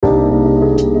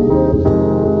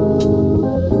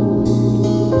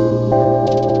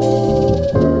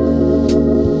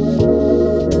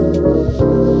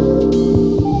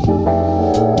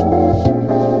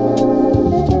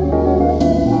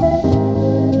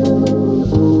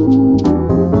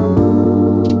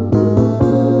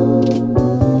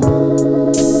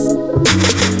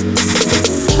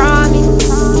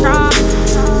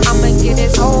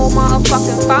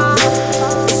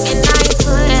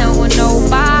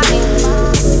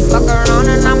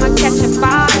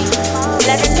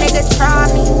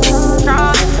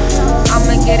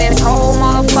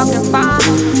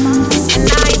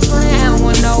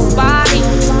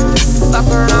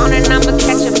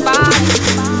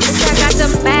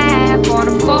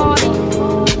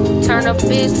a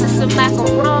bitch to some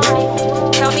macaroni.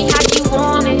 Tell me how you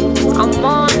want it, I'm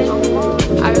on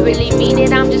it. I really mean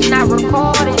it, I'm just not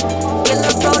recording. Get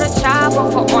a throw the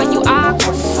chopper for all you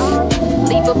aquas.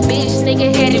 Leave a bitch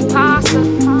nigga head imposter.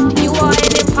 You are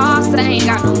an imposter, ain't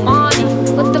got no money.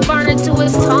 Put the burner to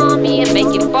his tummy and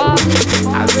make it bubbly.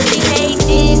 I really hate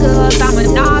niggas, I'm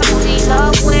a Nazi.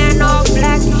 Love wearing all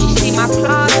black, you should see my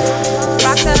closet.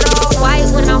 Rock that all white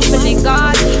when I'm feeling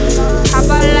gaudy. How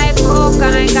about like coke,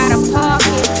 I ain't got a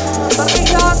pocket. Fuck a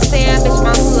dog stand, bitch,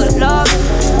 my good luck.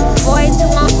 Boy, to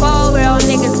my phone, real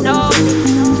niggas know.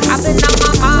 I've been on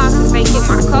my mom since they kill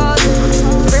my cousin.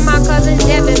 Bring my cousin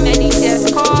Devin, man, he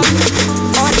just called me.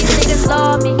 All these niggas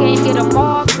love me, can't get them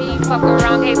off me. Fuck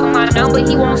around, gave him my number,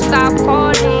 he won't stop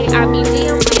calling. I be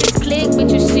DM with his click,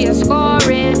 bitch, you see us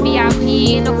scoring.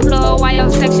 VIP in the floor, while your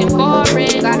section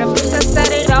boring. Got a bitch that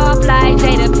set it off like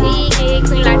Jada P.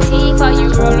 Clean like Tika,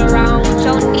 you roll around with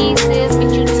your nieces.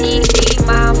 Bitch, you TV,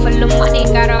 mind full of money,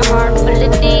 got a heart full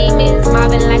of demons.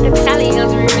 Mobbing like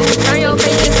Italians, remix. Turn your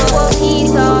face into a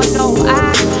pizza, no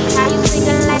I. How you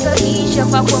singing like a Keisha,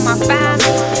 fuck with my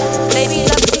family. Baby,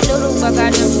 lucky little fuck, I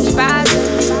them too spicy.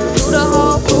 Do the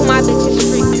whole crew, my bitch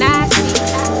is freak nasty.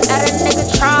 Let a nigga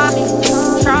try me.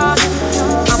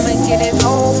 I'ma get his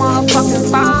whole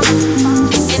motherfucking body.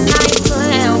 And I ain't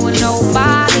playing with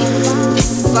nobody.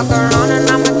 Fuck around and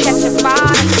I'ma catch a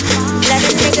body. Let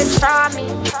a nigga try me.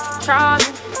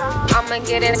 I'ma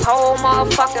get his whole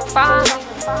motherfucking body.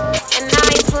 And I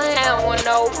ain't playing with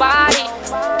nobody.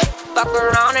 Fuck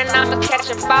around and I'ma catch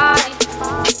a body.